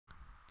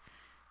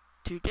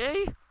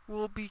Today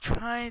we'll be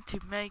trying to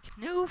make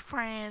new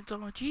friends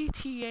on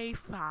GTA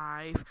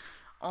 5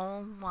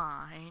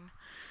 online.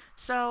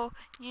 So,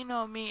 you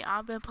know me,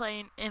 I've been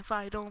playing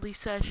invite only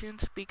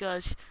sessions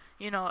because,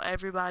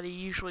 everybody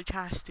usually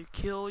tries to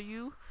kill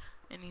you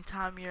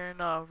anytime you're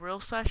in a real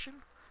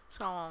session.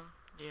 So,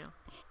 yeah,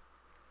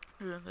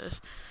 doing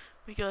this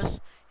because,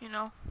 you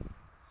know,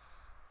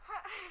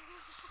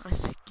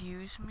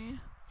 excuse me,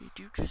 did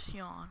you just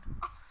yawn?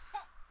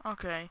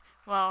 Okay,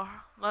 well,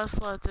 let's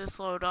let this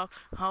load up.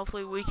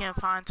 Hopefully we can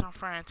find some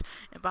friends.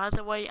 And by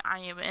the way, I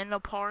am in the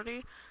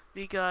party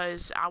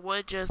because I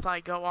would just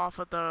like go off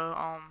of the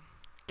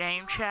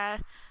game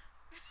chat.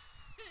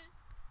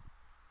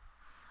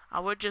 I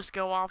would just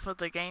go off of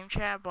the game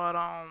chat, but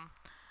I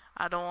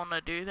don't want to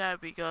do that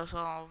because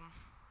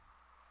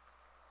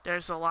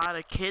there's a lot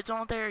of kids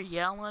on there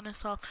yelling and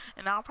stuff,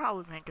 and I'll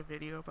probably make a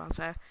video about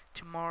that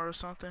tomorrow or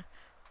something.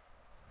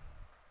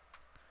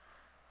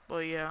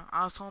 But yeah,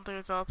 I was on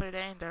there the other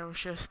day and there was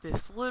just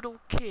this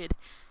little kid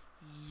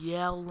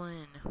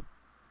yelling.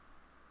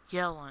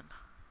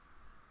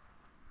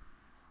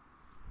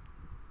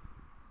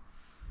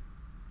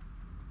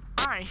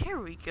 Alright, here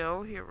we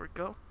go.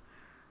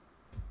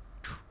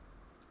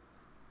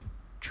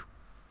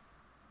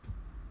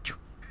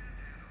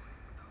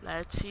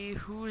 Let's see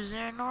who's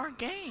in our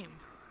game.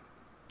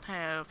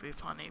 Hey, it'll be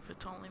funny if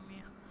it's only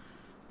me.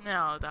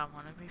 No, that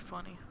wouldn't be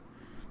funny.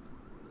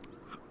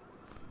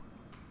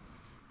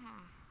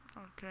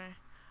 Okay.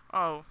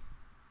 Oh.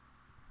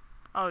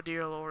 Oh,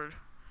 dear Lord.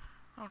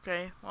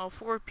 Okay, well,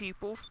 4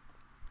 people.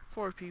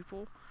 4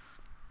 people.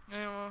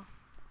 Yeah,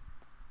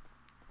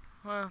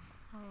 well,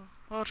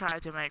 we'll try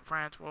to make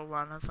friends with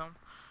one of them.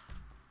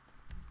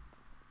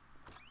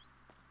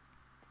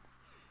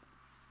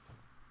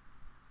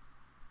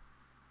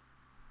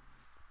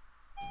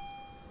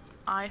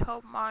 I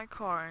hope my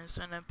car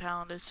isn't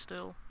impounded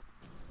still.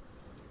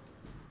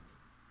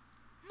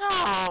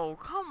 No,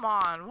 come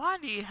on. Why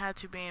do you have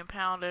to be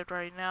impounded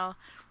right now?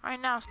 Right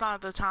now it's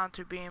not the time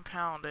to be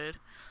impounded.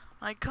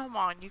 Like, come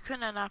on. You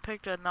couldn't have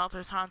picked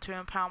another time to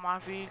impound my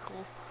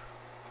vehicle.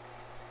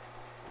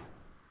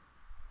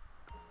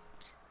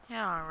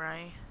 Yeah,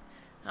 alright.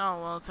 Oh,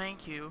 well,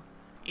 thank you.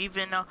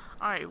 Even though,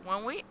 alright,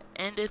 when we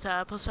ended the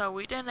episode,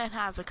 we didn't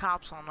have the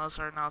cops on us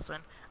or nothing.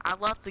 I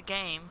left the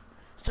game,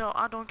 so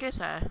I don't get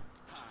that.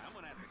 I'm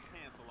gonna have to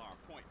cancel our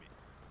appointment.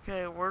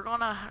 Okay, we're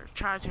gonna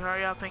try to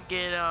hurry up and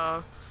get,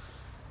 I'm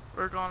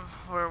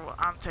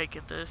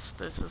taking this.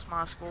 This is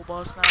my school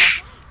bus now.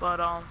 But,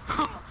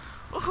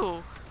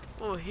 ooh,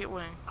 he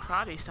went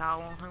karate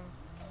style on him.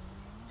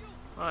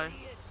 But,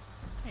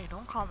 hey,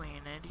 don't call me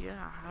an idiot.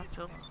 I have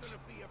feelings.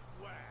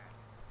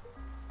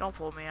 Don't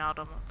pull me out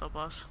of the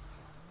bus.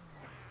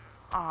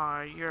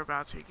 Ah, you're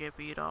about to get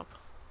beat up.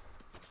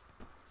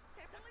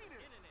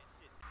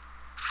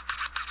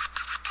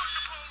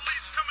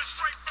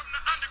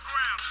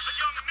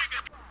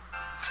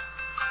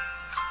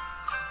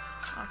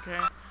 Okay.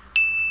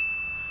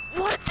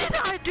 What did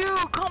I do?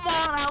 Come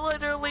on, I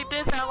literally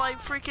did that like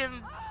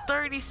freaking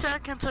 30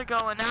 seconds ago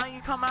and now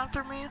you come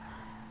after me?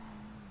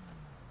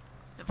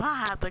 If I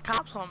have the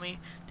cops on me,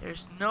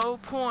 there's no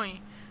point.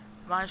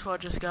 Might as well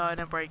just go ahead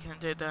and break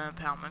into the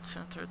impoundment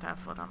center.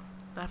 That's what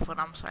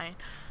I'm saying.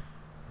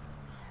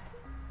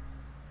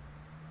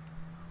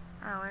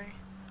 Alright.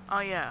 Oh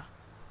yeah.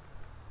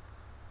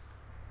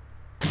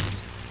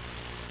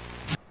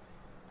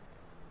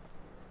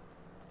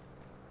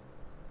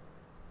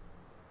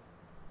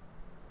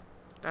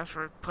 That's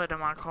for putting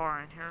my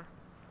car in here.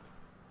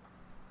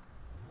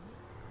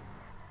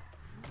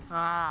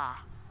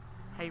 Ah.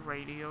 Hey,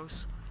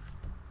 radios.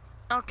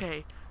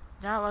 Okay.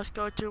 Now let's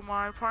go to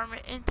my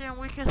apartment and then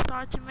we can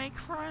start to make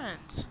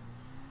friends.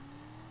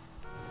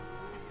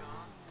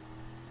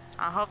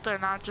 I hope they're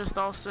not just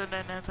all sitting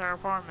in their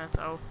apartment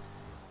though.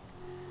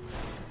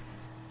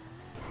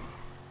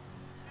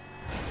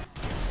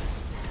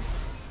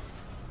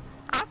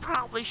 I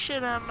probably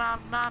should have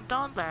not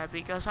done that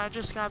because I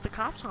just got the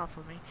cops off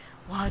of me.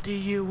 What do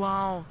you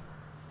want?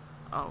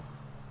 Oh.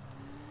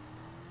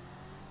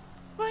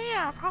 Well,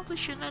 yeah, I probably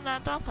shouldn't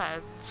have done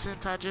that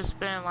since I just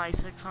spent like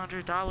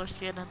 $600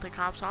 getting the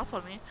cops off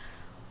of me.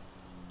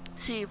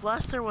 See, if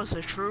Lester was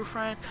a true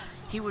friend,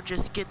 he would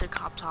just get the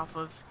cops off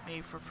of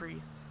me for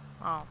free.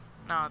 Oh,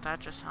 no, that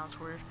just sounds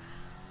weird.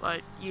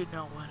 But you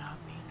know what I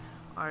mean.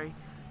 Alright.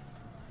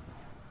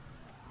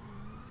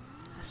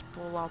 Let's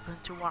pull up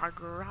into our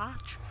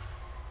garage.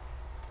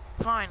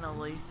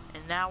 Finally.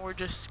 And now we're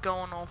just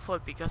going on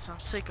foot because I'm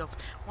sick of...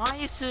 Why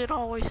is it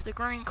always the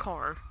green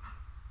car?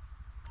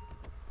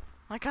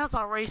 Like I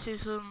thought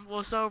racism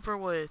was over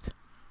with.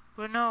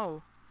 But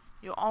no.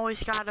 You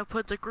always gotta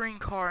put the green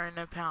car in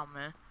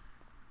impoundment.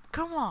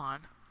 Come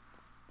on.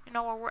 You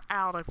know what? We're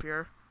out of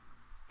here.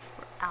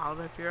 We're out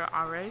of here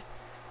already.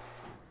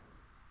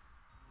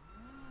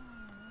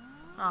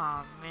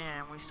 Oh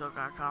man, we still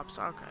got cops.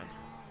 Okay.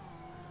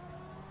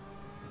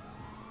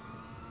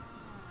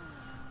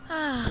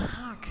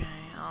 Okay,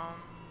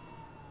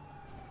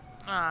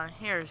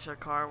 here's a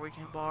car we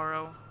can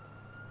borrow.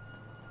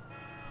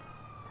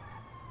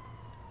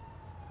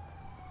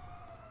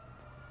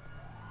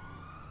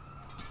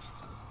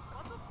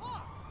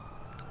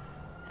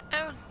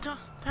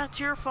 That's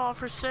your fault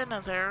for sitting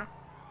there.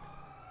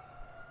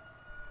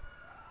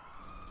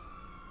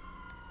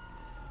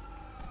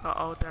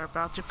 Uh-oh, they're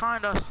about to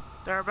find us.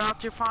 They're about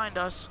to find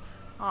us.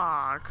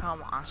 Aw,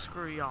 come on,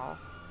 screw y'all.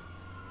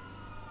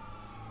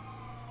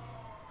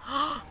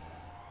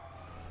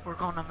 We're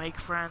gonna make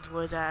friends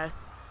with that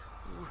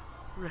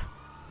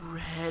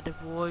Red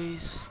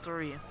Boys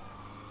 3.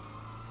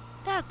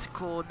 That's a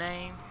cool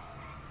name.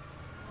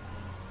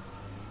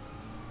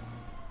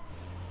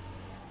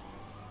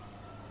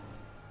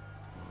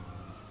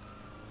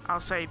 I'll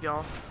save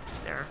y'all.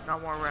 There, no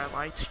more red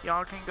lights.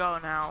 Y'all can go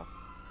now.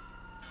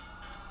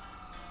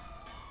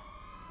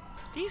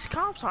 These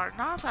cops are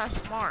not that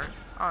smart.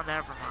 Oh,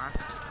 never mind.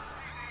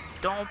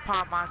 Don't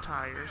pop my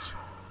tires.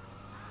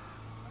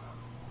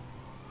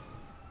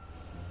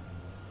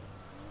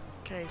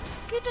 Okay,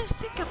 get to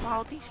think of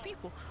all these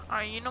people.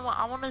 Alright, you know what?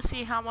 I want to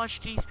see how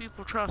much these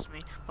people trust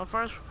me. But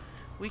first,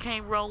 we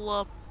can't roll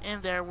up in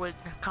there with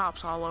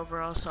cops all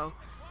over us, so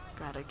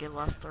gotta get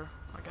Lester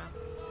again.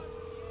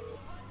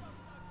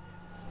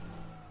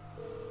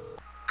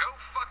 Go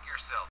fuck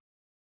yourself.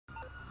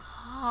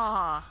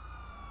 Ah.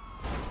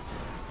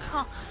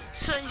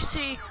 So you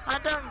see, I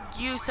done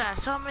used that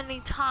so many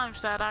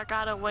times that I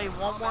gotta wait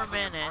one more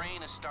minute. Your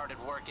brain has started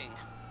working.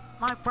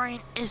 My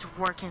brain is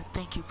working,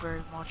 thank you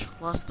very much,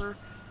 Lester.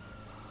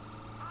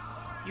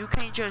 You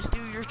can't just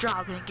do your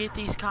job and get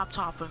these cops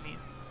off of me.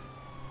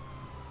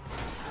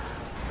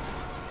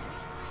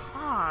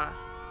 Ah.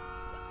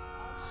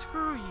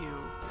 Screw you.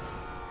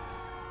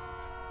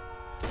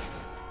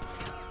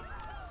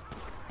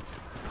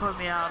 Put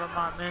me out of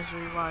my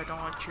misery, why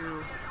don't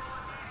you?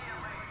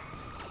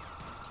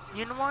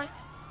 You know what?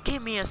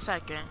 Give me a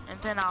second, and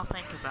then I'll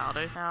think about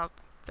it. Now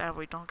that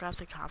we don't got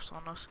the cops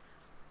on us.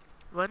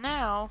 But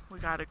now, we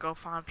gotta go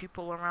find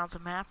people around the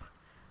map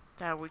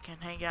that we can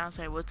hang out and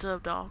say, what's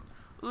up, dog?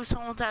 Ooh,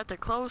 someone's at the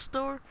clothes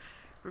store.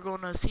 We're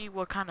gonna see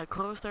what kind of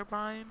clothes they're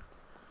buying.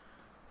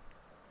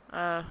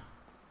 Now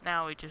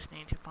we just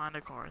need to find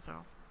a car,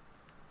 though.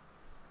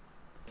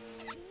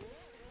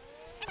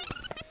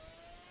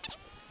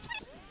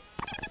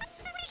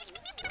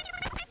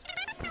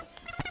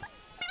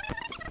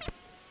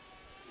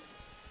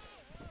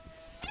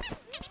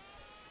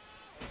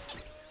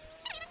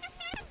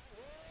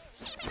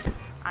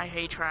 I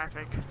hate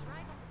traffic.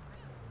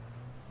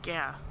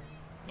 Yeah,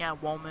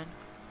 woman.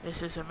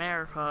 This is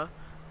America.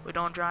 We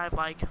don't drive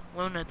like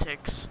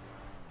lunatics.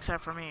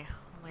 Except for me.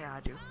 Yeah, I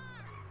do.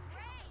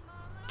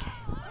 Okay.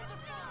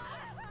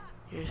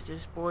 Here's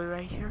this boy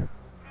right here.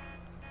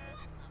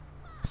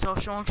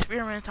 Social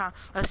experiment time.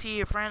 Let's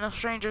see if random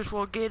strangers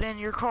will get in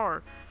your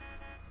car.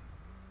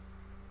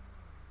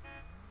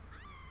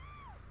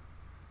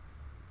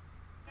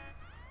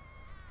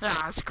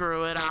 Ah,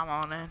 screw it. I'm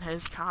on in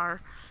his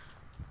car.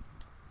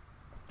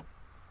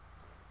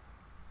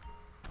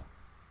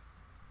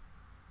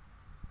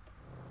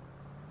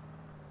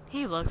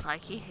 He looks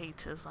like he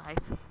hates his life.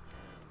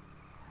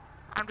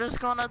 I'm just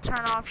gonna turn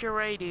off your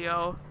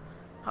radio.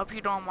 Hope you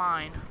don't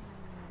mind.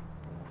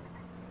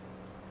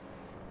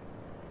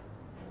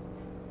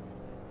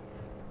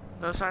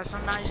 Those are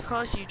some nice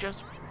clothes. You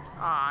just...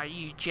 Ah,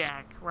 you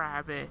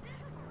jackrabbit.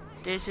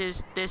 This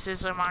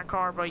isn't my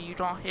car, but you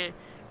don't hit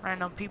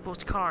random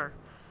people's car.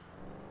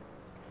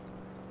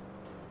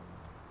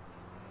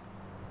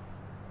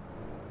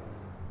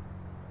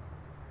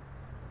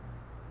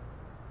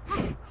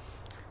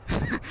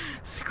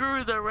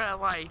 Screw the red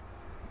light.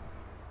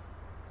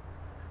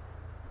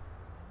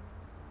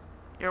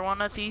 You're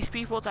one of these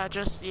people that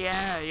just,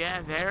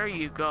 yeah, there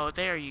you go.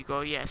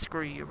 Yeah,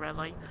 screw you, red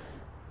light.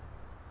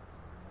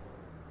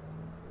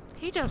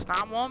 He does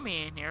not want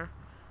me in here.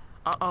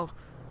 Uh-oh.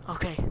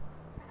 Okay.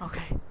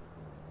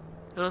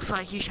 It looks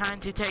like he's trying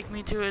to take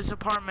me to his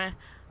apartment.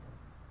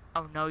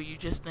 Oh, no, you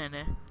just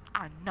didn't.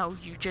 I know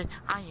you just,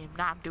 I am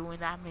not doing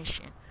that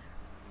mission.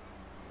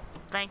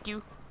 Thank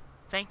you.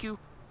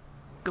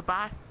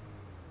 Goodbye.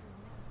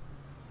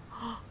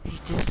 He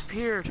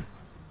disappeared.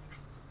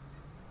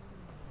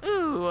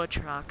 Ooh, a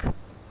truck.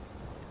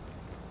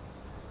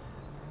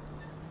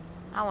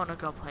 I want to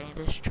go play in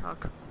this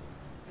truck.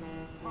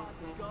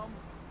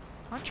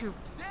 Why don't you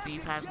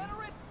beep at me?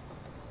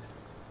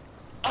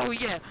 Oh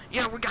yeah,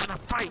 we gotta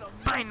fight.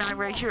 Fight night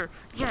right here.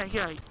 Yeah.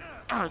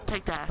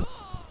 Take that.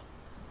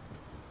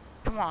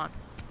 Come on.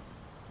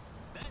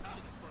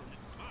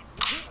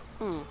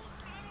 Ooh.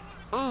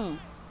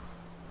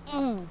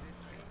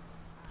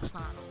 That's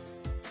not.